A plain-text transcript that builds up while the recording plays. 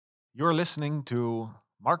You're listening to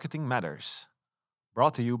Marketing Matters,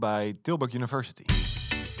 brought to you by Tilburg University.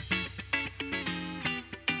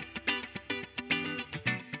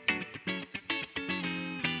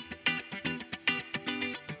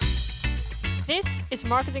 This is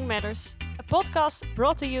Marketing Matters, a podcast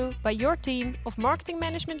brought to you by your team of marketing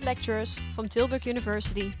management lecturers from Tilburg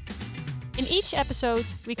University. In each episode,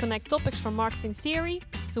 we connect topics from marketing theory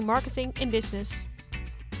to marketing in business.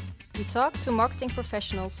 We talk to marketing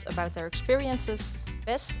professionals about their experiences,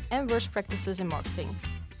 best and worst practices in marketing.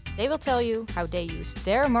 They will tell you how they use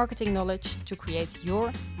their marketing knowledge to create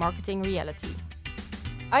your marketing reality.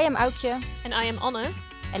 I am Aukje. And I am Anne.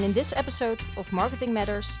 And in this episode of Marketing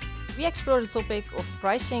Matters, we explore the topic of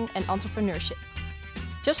pricing and entrepreneurship.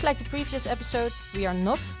 Just like the previous episode, we are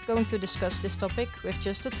not going to discuss this topic with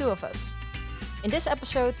just the two of us. In this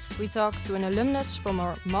episode, we talk to an alumnus from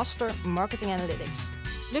our Master Marketing Analytics,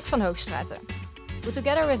 Luuk van Hoogstraten, who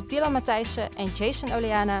together with Dylan Matthijssen and Jason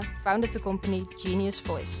Oleana founded the company Genius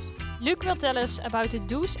Voice. Luuk will tell us about the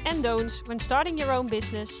do's and don'ts when starting your own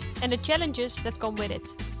business and the challenges that come with it.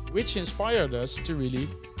 Which inspired us to really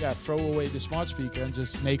throw away the smart speaker and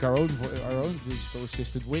just make our own digital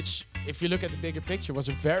assistant, which, if you look at the bigger picture, was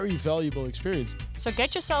a very valuable experience. So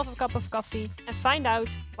get yourself a cup of coffee and find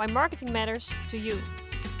out why marketing matters to you.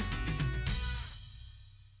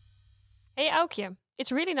 Hey Aukje,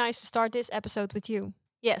 it's really nice to start this episode with you.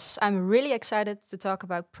 Yes, I'm really excited to talk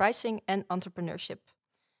about pricing and entrepreneurship.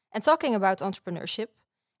 And talking about entrepreneurship,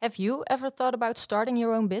 have you ever thought about starting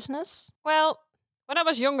your own business? Well, when I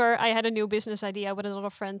was younger, I had a new business idea with another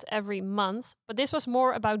friend every month, but this was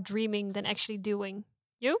more about dreaming than actually doing.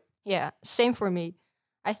 You? Yeah, same for me.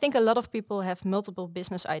 I think a lot of people have multiple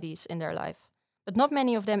business ideas in their life, but not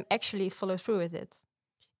many of them actually follow through with it.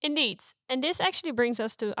 Indeed, and this actually brings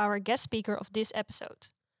us to our guest speaker of this episode.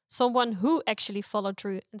 Someone who actually followed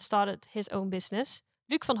through and started his own business,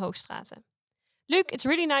 Luuk van Hoogstraten. Luuk, it's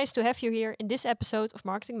really nice to have you here in this episode of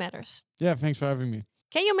Marketing Matters. Yeah, thanks for having me.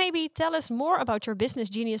 Can you maybe tell us more about your business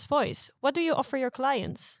Genius Voice? What do you offer your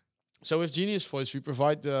clients? So with Genius Voice,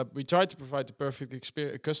 we try to provide the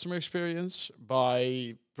perfect customer experience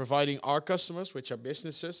by providing our customers, which are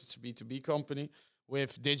businesses, it's a B2B company,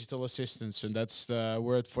 with digital assistants, and that's the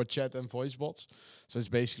word for chat and voice bots. So it's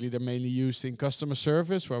basically they're mainly used in customer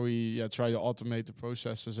service, where we try to automate the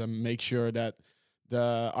processes and make sure that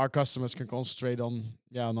our customers can concentrate on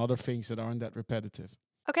other things that aren't that repetitive.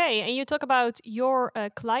 Okay, and you talk about your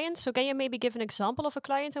clients. So can you maybe give an example of a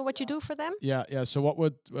client and what you do for them? Yeah. So what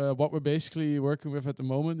we're basically working with at the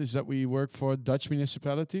moment is that we work for Dutch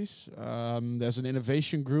municipalities. There's an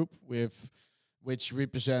innovation group which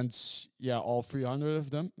represents all 300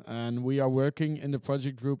 of them, and we are working in the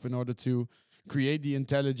project group in order to create the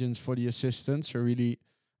intelligence for the assistants. So really,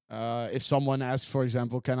 if someone asks, for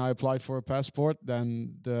example, can I apply for a passport,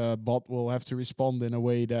 then the bot will have to respond in a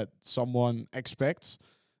way that someone expects.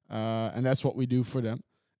 And that's what we do for them.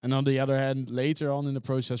 And on the other hand, later on in the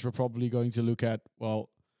process, we're probably going to look at,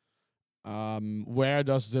 where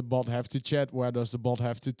does the bot have to chat? Where does the bot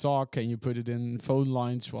have to talk? Can you put it in phone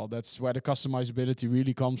lines? Well, that's where the customizability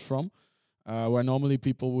really comes from, where normally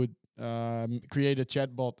people would create a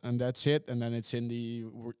chatbot and that's it, and then it's in the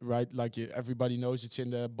right, everybody knows it's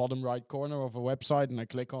in the bottom right corner of a website, and I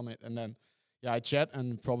click on it, and then I chat,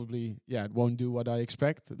 and probably it won't do what I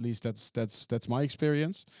expect. At least that's my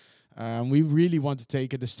experience. We really want to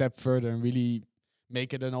take it a step further and really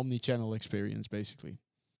make it an omni-channel experience, basically.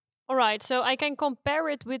 All right, so I can compare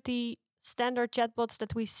it with the standard chatbots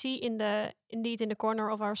that we see in the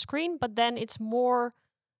corner of our screen, but then it's more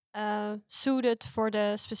suited for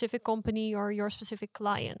the specific company or your specific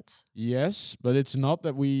client. Yes, but it's not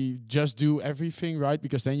that we just do everything, right?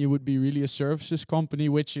 Because then you would be really a services company,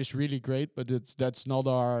 which is really great, but that's not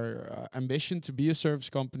our ambition to be a service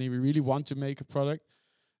company. We really want to make a product.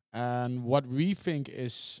 And what we think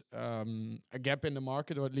is a gap in the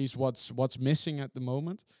market, or at least what's missing at the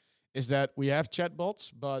moment, is that we have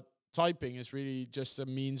chatbots, but typing is really just a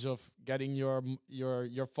means of getting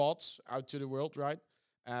your thoughts out to the world, right?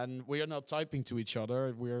 And we are not typing to each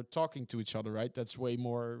other; we're talking to each other, right? That's way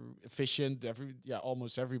more efficient.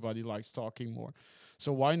 Almost everybody likes talking more.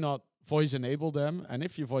 So why not voice enable them? And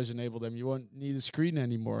if you voice enable them, you won't need a screen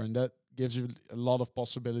anymore, and that gives you a lot of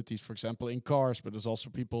possibilities. For example, in cars, but there's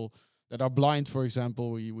also people that are blind. For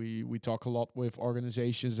example, we talk a lot with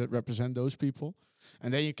organizations that represent those people,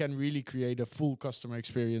 and then you can really create a full customer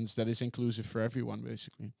experience that is inclusive for everyone,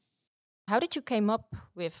 basically. How did you came up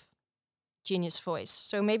with Genius Voice?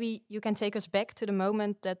 So maybe you can take us back to the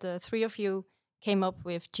moment that the three of you came up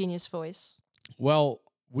with Genius Voice. Well,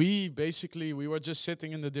 we were just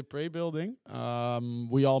sitting in the Depre building.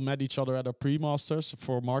 We all met each other at our pre-masters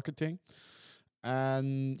for marketing.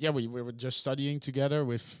 And yeah, we were just studying together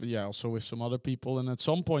with also with some other people. And at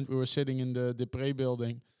some point we were sitting in the Depre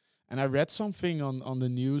building, and I read something on the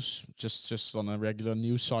news, just on a regular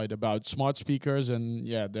news site, about smart speakers and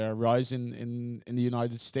their rise in the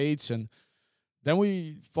United States. And then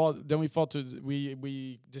we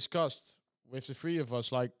discussed with the three of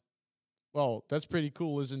us, like, well, that's pretty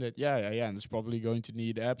cool, isn't it? Yeah. And it's probably going to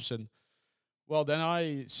need apps. And well, then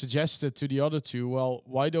I suggested to the other two, well,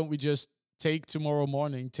 why don't we just take 2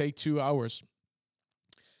 hours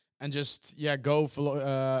and just go for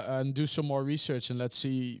and do some more research, and let's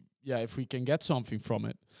see if we can get something from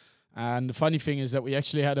it. And the funny thing is that we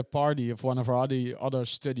actually had a party of one of our other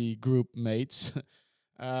study group mates,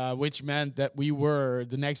 which meant that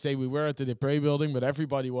the next day we were at the Depre building, but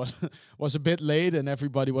everybody was was a bit late and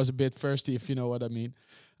everybody was a bit thirsty, if you know what I mean.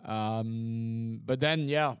 But then,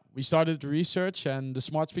 we started the research, and the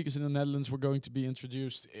smart speakers in the Netherlands were going to be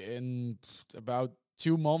introduced in about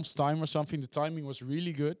 2 months' time or something. The timing was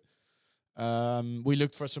really good. We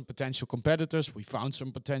looked for some potential competitors. We found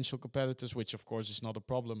some potential competitors, which of course is not a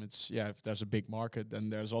problem. It's if there's a big market, then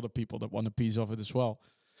there's other people that want a piece of it as well.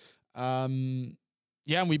 And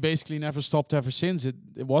we basically never stopped ever since.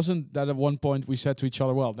 It wasn't that at one point we said to each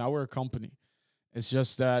other, well, now we're a company. It's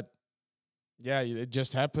just that it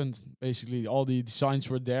just happened. Basically, all the designs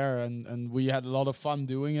were there, and we had a lot of fun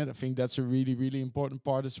doing it. I think that's a really, really important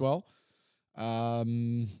part as well.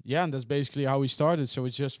 And that's basically how we started. So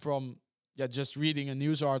it's just from just reading a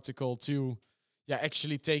news article to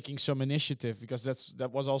actually taking some initiative, because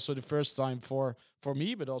that was also the first time for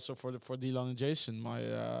me, but also for Dylan and Jason,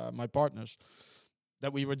 my partners,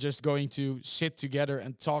 that we were just going to sit together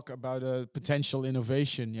and talk about a potential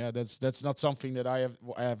innovation. That's not something that I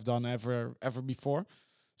have done ever before.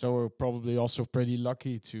 So we're probably also pretty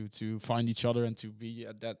lucky to find each other and to be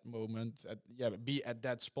at that moment, be at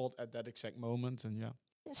that spot at that exact moment. And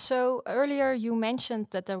So earlier you mentioned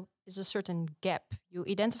that there is a certain gap. You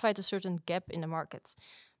identified a certain gap in the market.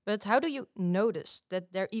 But how do you notice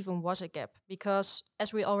that there even was a gap? Because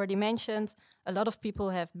as we already mentioned, a lot of people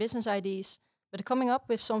have business ideas, but coming up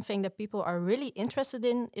with something that people are really interested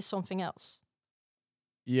in is something else.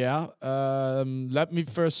 Let me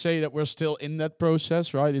first say that we're still in that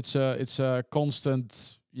process, right? It's a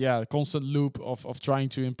constant loop of trying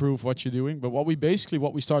to improve what you're doing. But what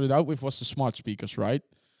we started out with was the smart speakers, right?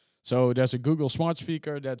 So there's a Google smart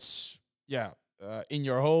speaker that's in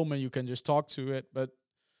your home, and you can just talk to it. But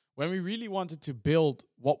when we really wanted to build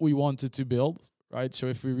what we wanted to build, right? So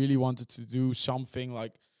if we really wanted to do something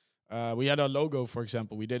like we had our logo, for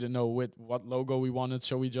example. We didn't know what logo we wanted,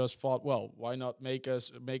 so we just thought, well, why not make a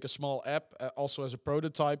small app also as a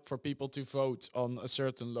prototype for people to vote on a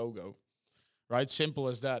certain logo, right? Simple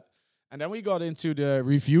as that. And then we got into the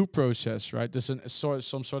review process, right? There's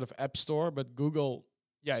some sort of app store, but Google,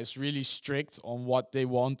 is really strict on what they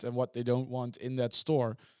want and what they don't want in that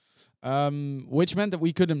store, which meant that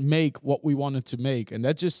we couldn't make what we wanted to make, and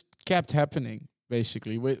that just kept happening.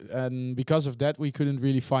 Basically, and because of that, we couldn't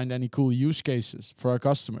really find any cool use cases for our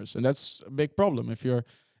customers. And that's a big problem. If you're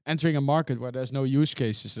entering a market where there's no use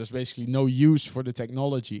cases, there's basically no use for the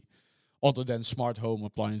technology other than smart home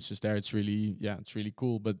appliances there. It's really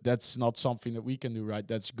cool, but that's not something that we can do, right?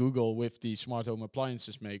 That's Google with the smart home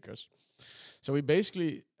appliances makers. So we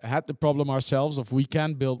basically had the problem ourselves of we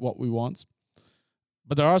can build what we want.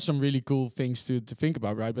 But there are some really cool things to think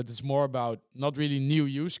about, right? But it's more about not really new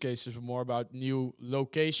use cases, but more about new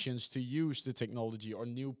locations to use the technology, or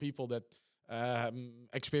new people that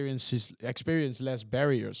experience less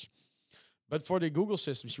barriers. But for the Google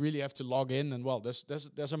systems, you really have to log in, and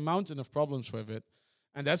there's a mountain of problems with it,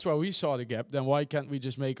 and that's why we saw the gap. Then why can't we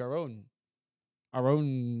just make our own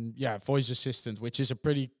voice assistant, which is a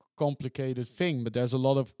pretty complicated thing, but there's a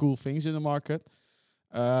lot of cool things in the market.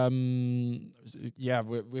 With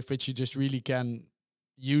which you just really can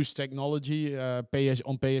use technology, pay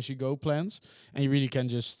as you go plans, and you really can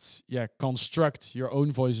just construct your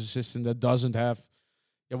own voice assistant that doesn't have.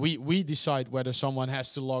 We decide whether someone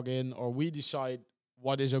has to log in, or we decide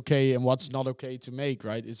what is okay and what's not okay to make.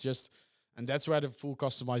 Right? It's just, and that's where the full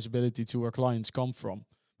customizability to our clients come from.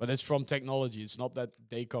 But it's from technology. It's not that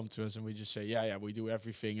they come to us and we just say, we do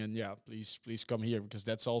everything, and please come here, because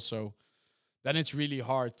that's also. Then it's really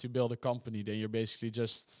hard to build a company. Then you're basically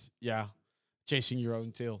just, chasing your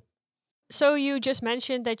own tail. So you just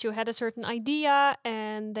mentioned that you had a certain idea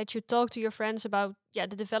and that you talked to your friends about,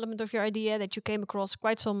 the development of your idea, that you came across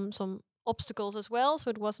quite some obstacles as well.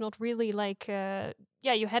 So it was not really like,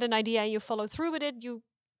 you had an idea and you followed through with it. You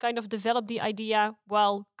kind of develop the idea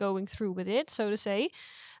while going through with it, so to say.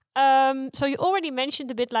 So you already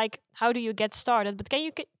mentioned a bit like how do you get started, but can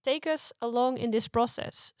you take us along in this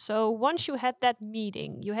process? So once you had that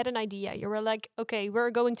meeting, you had an idea, you were like, okay,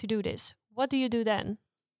 we're going to do this. What do you do then?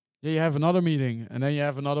 Yeah, you have another meeting, and then you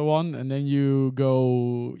have another one, and then you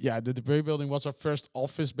go. Yeah, the debris building was our first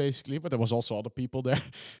office, basically, but there was also other people there.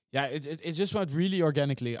 Yeah, it just went really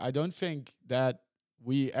organically. I don't think that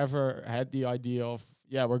we ever had the idea of,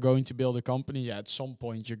 yeah, we're going to build a company. Yeah, at some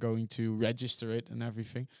point you're going to register it and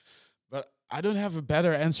everything. But I don't have a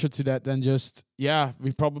better answer to that than just, yeah,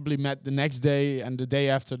 we probably met the next day and the day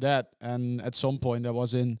after that. And at some point I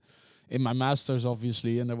was in my master's,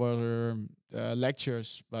 obviously, and there were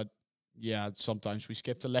lectures. But yeah, sometimes we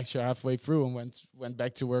skipped a lecture halfway through and went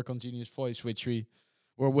back to work on Genius Voice, which we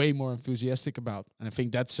were way more enthusiastic about. And I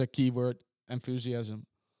think that's a key word, enthusiasm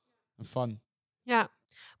and fun. Yeah.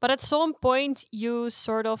 But at some point you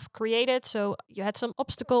sort of created, so you had some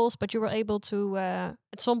obstacles, but you were able to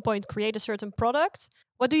at some point create a certain product.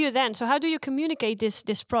 What do you then? So how do you communicate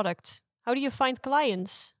this product? How do you find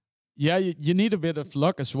clients? Yeah, you need a bit of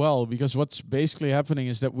luck as well, because what's basically happening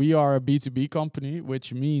is that we are a B2B company,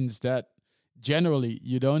 which means that generally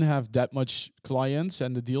you don't have that much clients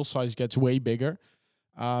and the deal size gets way bigger.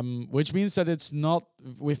 Which means that it's not,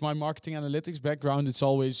 with my marketing analytics background, it's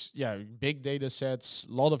always, big data sets,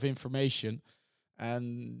 a lot of information.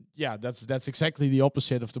 And yeah, that's exactly the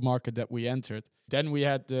opposite of the market that we entered. Then we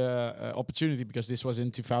had the opportunity, because this was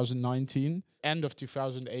in 2019, end of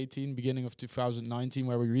 2018, beginning of 2019,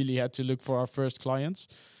 where we really had to look for our first clients.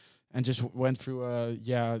 And just went through a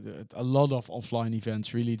lot of offline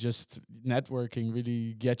events, really just networking,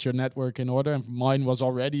 really get your network in order. And mine was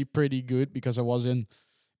already pretty good because I was in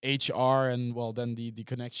HR, and well, then the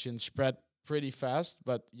connection spread pretty fast.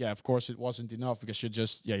 But yeah, of course it wasn't enough, because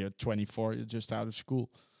you're 24, you're just out of school.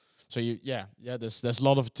 So there's a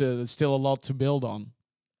lot of still a lot to build on.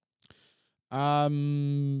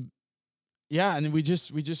 Yeah, and we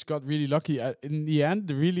just got really lucky. In the end,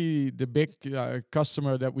 the big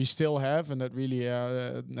customer that we still have, and that really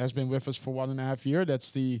has been with us for 1.5 years,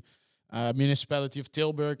 that's the municipality of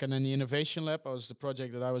Tilburg, and then the Innovation Lab. That was the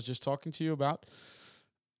project that I was just talking to you about.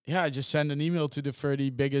 Yeah, I just sent an email to the 30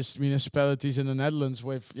 biggest municipalities in the Netherlands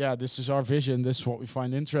with, this is our vision, this is what we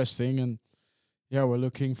find interesting, and we're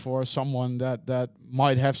looking for someone that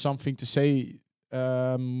might have something to say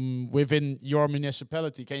within your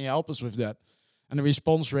municipality. Can you help us with that? And the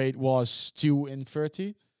response rate was 2 in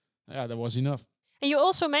 30. Yeah, that was enough. And you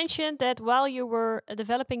also mentioned that while you were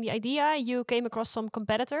developing the idea, you came across some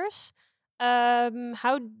competitors.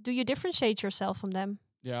 How do you differentiate yourself from them?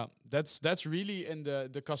 Yeah, that's really in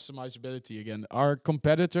the customizability again. Our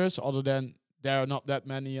competitors, other than there are not that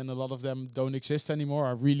many and a lot of them don't exist anymore,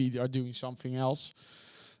 are doing something else.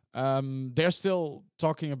 They're still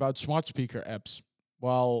talking about smart speaker apps,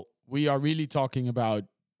 while we are really talking about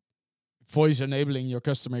voice enabling your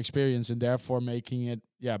customer experience and therefore making it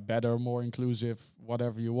better, more inclusive,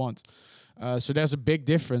 whatever you want. So there's a big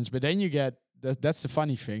difference. But then you get that's the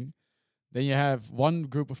funny thing. Then you have one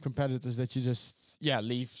group of competitors that you just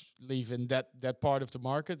leave in that part of the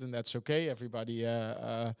market, and that's okay. Everybody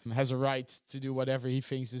has a right to do whatever he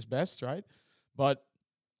thinks is best, right? But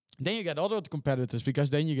then you get other competitors, because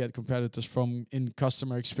then you get competitors from in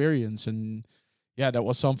customer experience, and that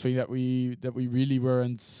was something that we really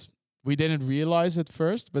weren't. We didn't realize at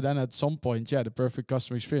first, but then at some point, the perfect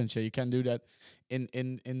customer experience. You can do that in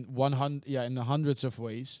the hundreds of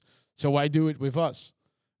ways. So why do it with us?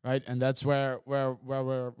 Right, and that's where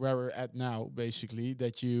we're at now. Basically,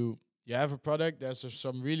 that you have a product. There's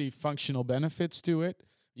some really functional benefits to it.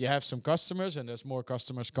 You have some customers, and there's more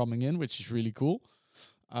customers coming in, which is really cool.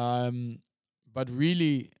 But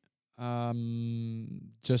really,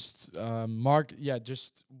 just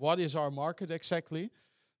what is our market exactly?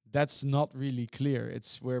 That's not really clear.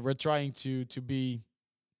 It's where we're trying to be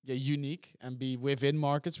unique and be within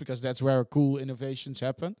markets, because that's where cool innovations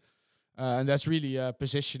happen. And that's really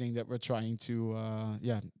positioning that we're trying to,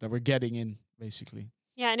 that we're getting in, basically.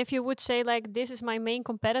 Yeah, and if you would say, like, this is my main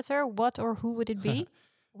competitor, what or who would it be?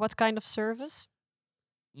 What kind of service?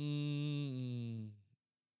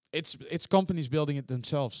 It's companies building it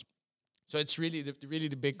themselves. So it's really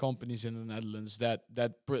the big companies in the Netherlands that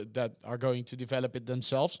are going to develop it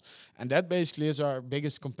themselves, and that basically is our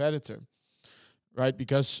biggest competitor, right?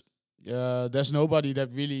 Because there's nobody that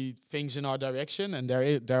really thinks in our direction, and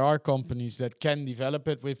there are companies that can develop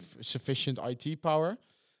it with sufficient IT power,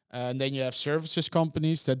 and then you have services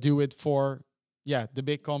companies that do it for the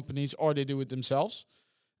big companies, or they do it themselves,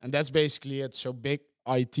 and that's basically it. So big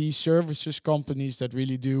IT services companies that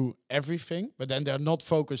really do everything, but then they're not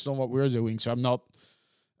focused on what we're doing. So I'm not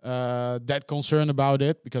that concerned about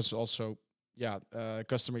it, because also,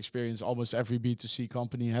 customer experience, almost every B2C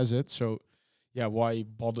company has it. So why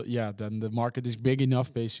bother? Yeah, then the market is big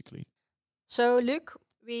enough, basically. So, Luuk,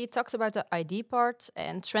 we talked about the ID part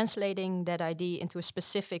and translating that ID into a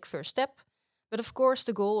specific first step. But of course,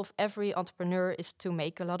 the goal of every entrepreneur is to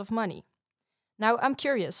make a lot of money. Now, I'm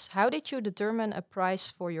curious, how did you determine a price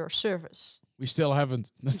for your service? We still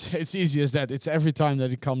haven't. It's easy as that. It's every time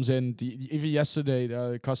that it comes in. Even yesterday,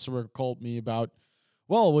 the customer called me about,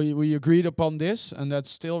 well, we agreed upon this, and that's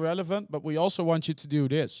still relevant, but we also want you to do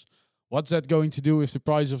this. What's that going to do with the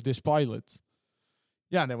price of this pilot?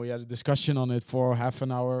 Yeah, and then we had a discussion on it for half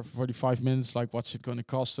an hour, 45 minutes, like what's it going to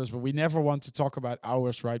cost us? But we never want to talk about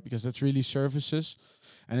hours, right? Because that's really services.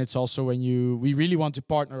 And it's also when we really want to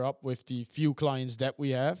partner up with the few clients that we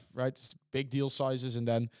have, right? It's big deal sizes. And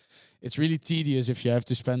then it's really tedious if you have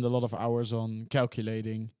to spend a lot of hours on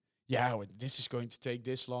calculating, this is going to take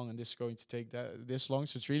this long and this is going to take this long.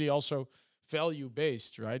 So it's really also value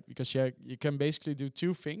based, right? Because you can basically do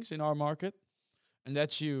two things in our market. And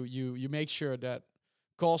that's you make sure that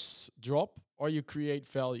costs drop or you create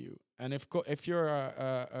value. And if you're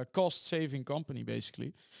a cost saving company,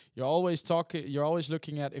 basically, you're always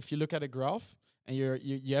looking at, if you look at a graph and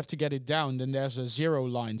you have to get it down, then there's a zero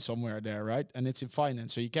line somewhere there, right? And it's in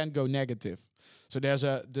finance, so you can't go negative. So there's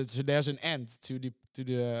an end to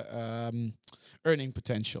the earning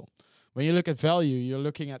potential. When you look at value, you're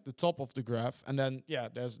looking at the top of the graph, and then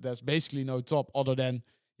there's basically no top other than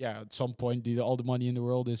at some point all the money in the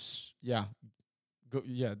world is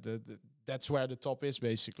that's where the top is,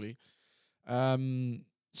 basically.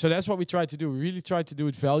 So that's what we try to do. We really try to do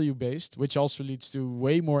it value based, which also leads to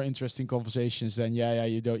way more interesting conversations than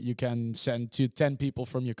you can send to 10 people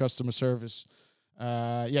from your customer service.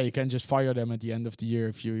 You can just fire them at the end of the year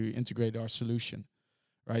if you integrate our solution,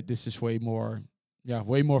 right? This is way more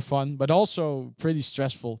fun, but also pretty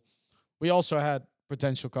stressful. We also had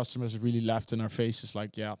potential customers that really laughed in our faces,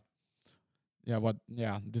 like,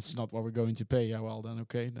 this is not what we're going to pay. Yeah, well, then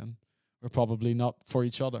okay, then we're probably not for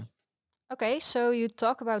each other. Okay, so you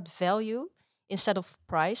talk about value instead of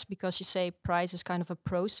price, because you say price is kind of a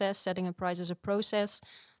process, setting a price is a process.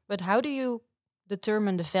 But how do you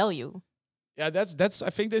determine the value? Yeah, that's.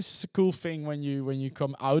 I think this is a cool thing when you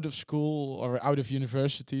come out of school or out of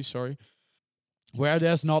university, where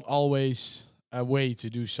there's not always a way to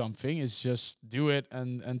do something. It's just do it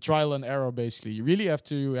and trial and error, basically. You really have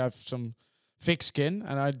to have some thick skin,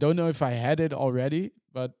 and I don't know if I had it already,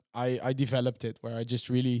 but I developed it, where I just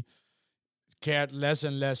really cared less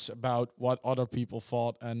and less about what other people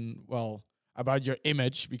thought and, well, about your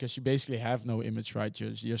image, because you basically have no image, right?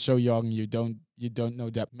 You're so young, you don't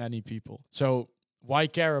know that many people. So why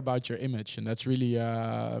care about your image? And that's really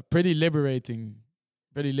pretty liberating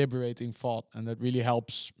thought, and that really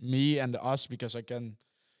helps me and us, because I can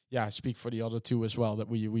speak for the other two as well, that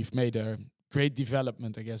we've made a great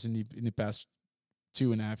development, I guess, in the past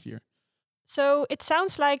 2.5 years. So it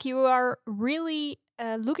sounds like you are really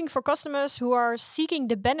looking for customers who are seeking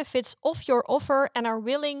the benefits of your offer and are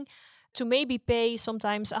willing to maybe pay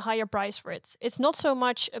sometimes a higher price for it. It's not so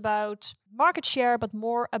much about market share, but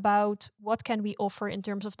more about what can we offer in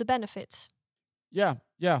terms of the benefits. Yeah.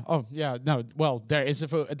 Oh, yeah. No. Well, there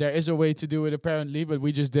is a way to do it apparently, but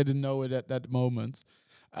we just didn't know it at that moment.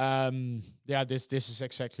 This is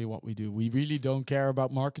exactly what we do. We really don't care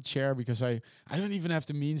about market share, because I don't even have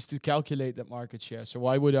the means to calculate that market share. So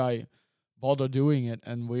why would I bother doing it?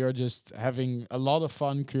 And we are just having a lot of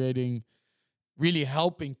fun creating, really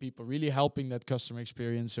helping people, really helping that customer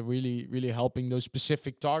experience, and really, really helping those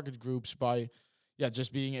specific target groups by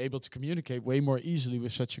just being able to communicate way more easily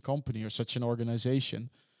with such a company or such an organization,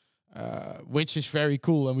 which is very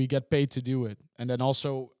cool, and we get paid to do it. And then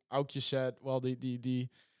also, Aukje said, well, the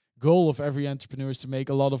goal of every entrepreneur is to make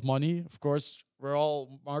a lot of money. Of course, we're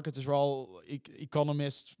all marketers, we're all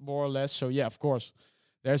economists, more or less. So of course,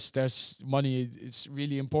 there's money. It's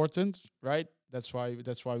really important, right? That's why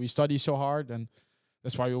we study so hard, and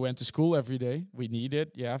that's why we went to school every day. We need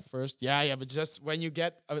it, first. But just when you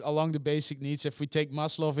get along the basic needs, if we take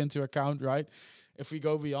Maslow into account, right? If we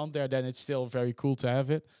go beyond there, then it's still very cool to have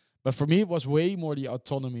it. But for me, it was way more the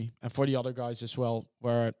autonomy, and for the other guys as well,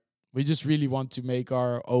 where we just really want to make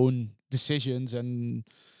our own decisions and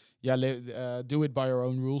do it by our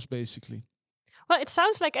own rules, basically. Well, it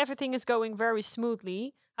sounds like everything is going very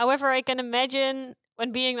smoothly. However, I can imagine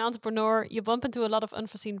when being an entrepreneur, you bump into a lot of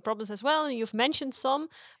unforeseen problems as well, and you've mentioned some.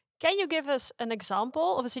 Can you give us an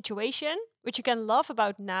example of a situation which you can laugh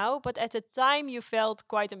about now, but at the time you felt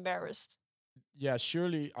quite embarrassed? yeah,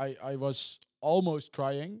 surely I was almost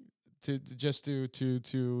crying to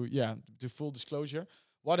full disclosure.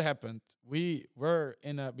 What happened? We were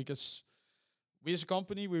because we as a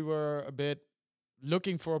company, we were a bit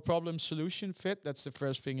looking for a problem solution fit. That's the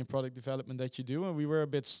first thing in product development that you do. And we were a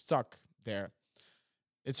bit stuck there.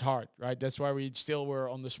 It's hard, right? That's why we still were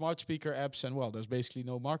on the smart speaker apps, and well, there's basically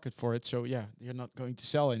no market for it. So yeah, you're not going to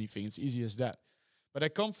sell anything. It's easy as that. But I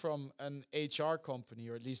come from an HR company,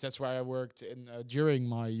 or at least that's where I worked in during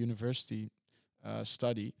my university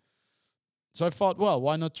study. So I thought, well,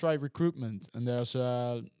 why not try recruitment? And there's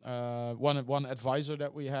one advisor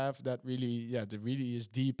that we have that really is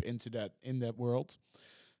deep into that world.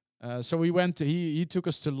 So we went. He took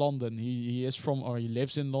us to London. He is from, or he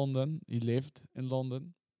lives in London. He lived in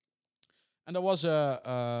London, and there was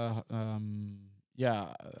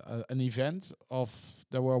an event of,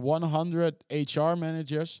 there were 100 HR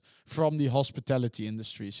managers from the hospitality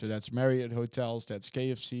industry. So that's Marriott hotels, that's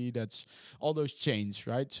KFC, that's all those chains,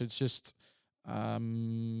 right? So it's just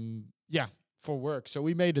for work. So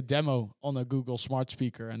we made a demo on a Google smart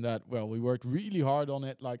speaker, and we worked really hard on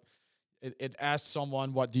it. Like it asked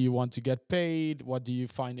someone, what do you want to get paid? What do you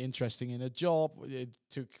find interesting in a job? It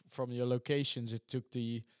took from your locations. It took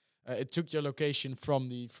your location from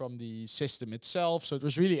the system itself. So it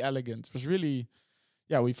was really elegant. It was really,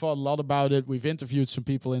 we thought a lot about it. We've interviewed some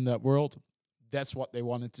people in that world. That's what they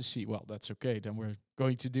wanted to see. Well, that's okay. Then we're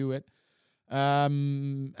going to do it.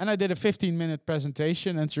 And I did a 15-minute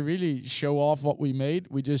presentation, and to really show off what we made,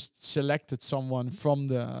 we just selected someone from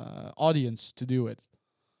the audience to do it.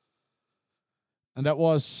 And that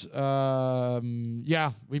was,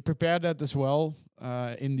 we prepared that as well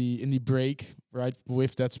in the break, right,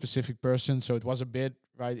 with that specific person. So it was a bit,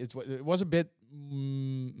 right, it was a bit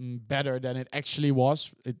better than it actually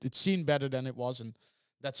was. It seemed better than it was, and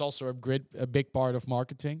that's also a big part of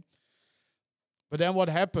marketing. But then what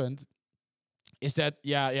happened is that,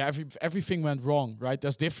 everything went wrong, right?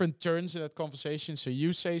 There's different turns in that conversation. So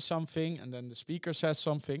you say something, and then the speaker says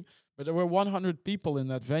something. But there were 100 people in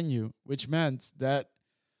that venue, which meant that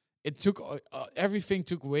it took everything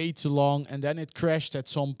took way too long, and then it crashed at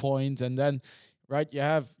some point. And then, right,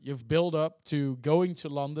 you've built up to going to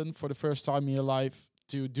London for the first time in your life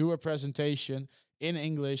to do a presentation in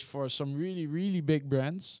English for some really, really big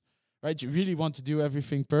brands, right? You really want to do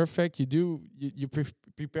everything perfect. You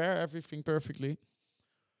prepare everything perfectly,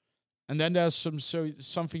 and then there's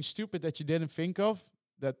something stupid that you didn't think of.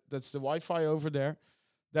 That's the Wi-Fi over there.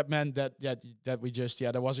 That meant that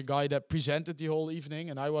there was a guy that presented the whole evening,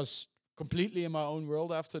 and I was completely in my own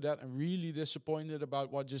world after that, and really disappointed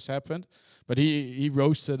about what just happened. But he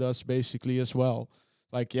roasted us basically as well.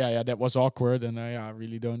 Like, that was awkward, and I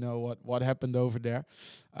really don't know what happened over there.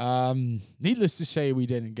 Needless to say, we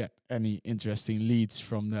didn't get any interesting leads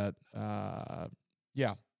from that.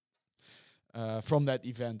 From that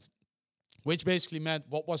event, which basically meant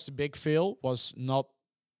what was the big fail was not.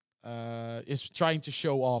 Is trying to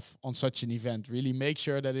show off on such an event. Really make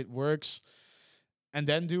sure that it works, and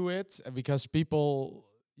then do it, because people,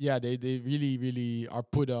 they really, really are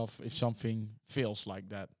put off if something fails like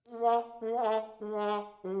that.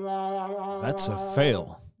 That's a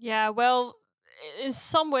fail. Yeah, well, in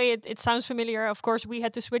some way it sounds familiar. Of course, we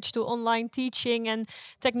had to switch to online teaching, and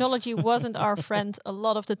technology wasn't our friend a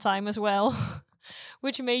lot of the time as well,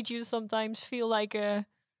 which made you sometimes feel like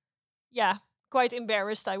quite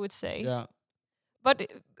embarrassed, I would say. Yeah. But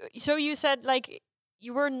so you said, like,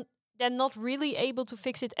 you were then not really able to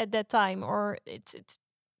fix it at that time, or it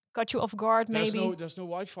got you off guard, maybe? There's no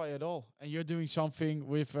Wi-Fi at all, and you're doing something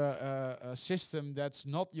with a system that's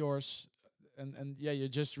not yours, and you're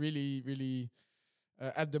just really, really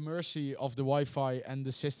at the mercy of the Wi-Fi and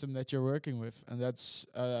the system that you're working with, and that's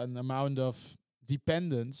an amount of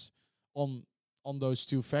dependence on those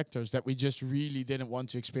two factors that we just really didn't want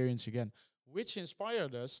to experience again, which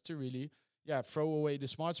inspired us to really throw away the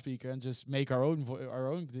smart speaker and just make our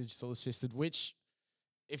own digital assistant, which,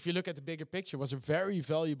 if you look at the bigger picture, was a very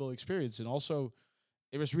valuable experience. And also,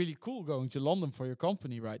 it was really cool going to London for your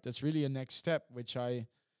company, right? That's really a next step, which I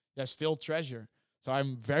still treasure. So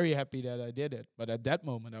I'm very happy that I did it. But at that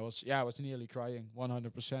moment, I was nearly crying,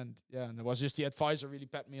 100%. Yeah, and it was just the advisor really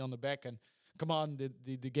pat me on the back and, come on,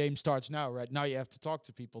 the game starts now, right? Now you have to talk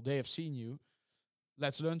to people. They have seen you.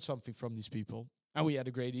 Let's learn something from these people. And we had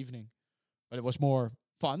a great evening. But it was more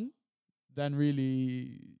fun than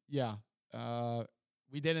really,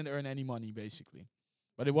 we didn't earn any money, basically.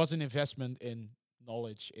 But it was an investment in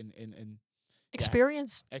knowledge, in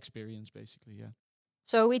Experience. Experience, basically, yeah.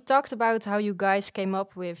 So we talked about how you guys came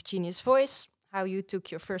up with Genius Voice, how you took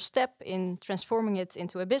your first step in transforming it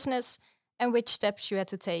into a business, and which steps you had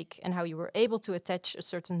to take and how you were able to attach a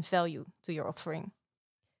certain value to your offering.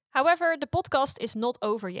 However, the podcast is not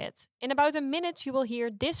over yet. In about a minute, you will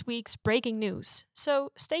hear this week's breaking news.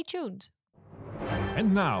 So stay tuned.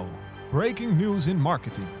 And now, breaking news in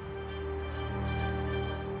marketing.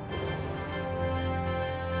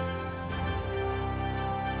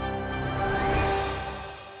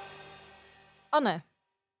 Anne,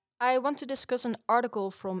 I want to discuss an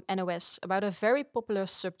article from NOS about a very popular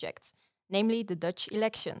subject, namely the Dutch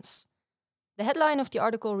elections. The headline of the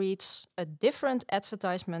article reads, "A different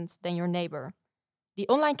advertisement than your neighbor. The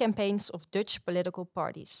online campaigns of Dutch political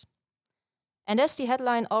parties." And as the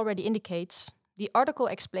headline already indicates, the article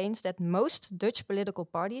explains that most Dutch political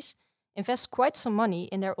parties invest quite some money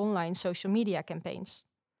in their online social media campaigns.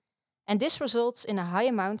 And this results in a high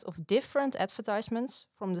amount of different advertisements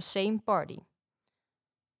from the same party.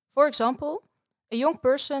 For example, a young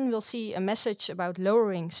person will see a message about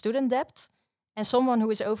lowering student debt, and someone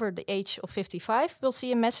who is over the age of 55 will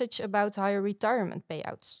see a message about higher retirement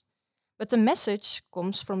payouts. But the message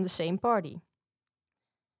comes from the same party.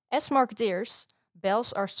 As marketeers,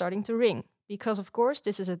 bells are starting to ring, because of course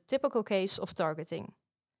this is a typical case of targeting.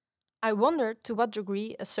 I wonder to what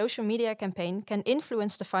degree a social media campaign can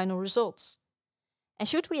influence the final results. And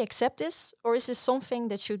should we accept this, or is this something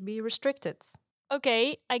that should be restricted?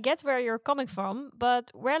 Okay, I get where you're coming from,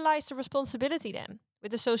 but where lies the responsibility then?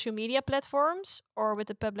 With the social media platforms, or with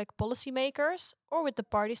the public policymakers, or with the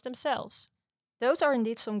parties themselves? Those are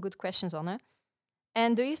indeed some good questions, Anne.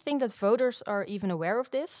 And do you think that voters are even aware of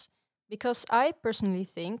this? Because I personally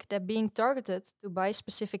think that being targeted to buy a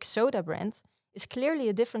specific soda brand is clearly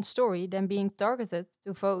a different story than being targeted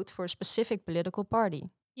to vote for a specific political party.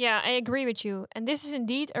 Yeah, I agree with you. And this is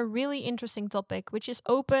indeed a really interesting topic, which is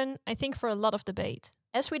open, I think, for a lot of debate.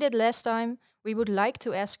 As we did last time, we would like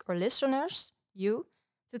to ask our listeners, you,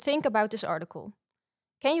 to think about this article.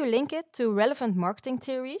 Can you link it to relevant marketing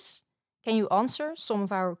theories? Can you answer some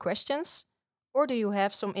of our questions? Or do you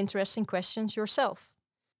have some interesting questions yourself?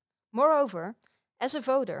 Moreover, as a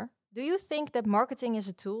voter, do you think that marketing is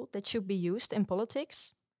a tool that should be used in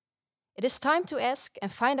politics? It is time to ask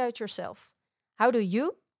and find out yourself. How do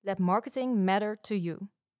you let marketing matter to you?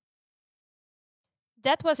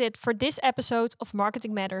 That was it for this episode of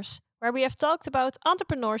Marketing Matters, where we have talked about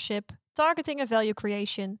entrepreneurship, targeting and value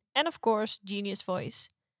creation, and of course, Genius Voice.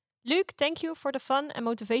 Luuk, thank you for the fun and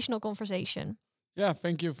motivational conversation. Yeah,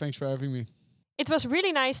 thank you. Thanks for having me. It was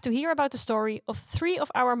really nice to hear about the story of 3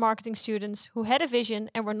 of our marketing students who had a vision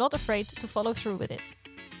and were not afraid to follow through with it.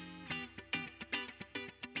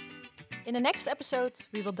 In the next episode,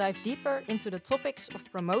 we will dive deeper into the topics of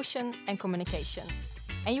promotion and communication.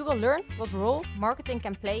 And you will learn what role marketing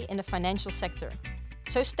can play in the financial sector.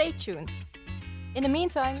 So stay tuned. In the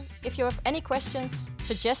meantime, if you have any questions,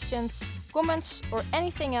 suggestions, comments, or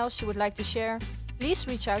anything else you would like to share, please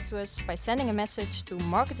reach out to us by sending a message to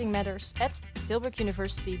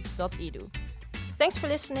marketingmatters@tilburguniversity.edu. Thanks for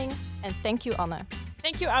listening, and thank you, Anne.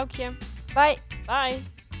 Thank you, Aukje. Bye. Bye.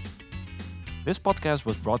 This podcast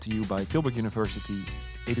was brought to you by Tilburg University,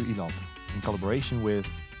 Edu Ilan, in collaboration with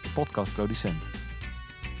the podcast producent.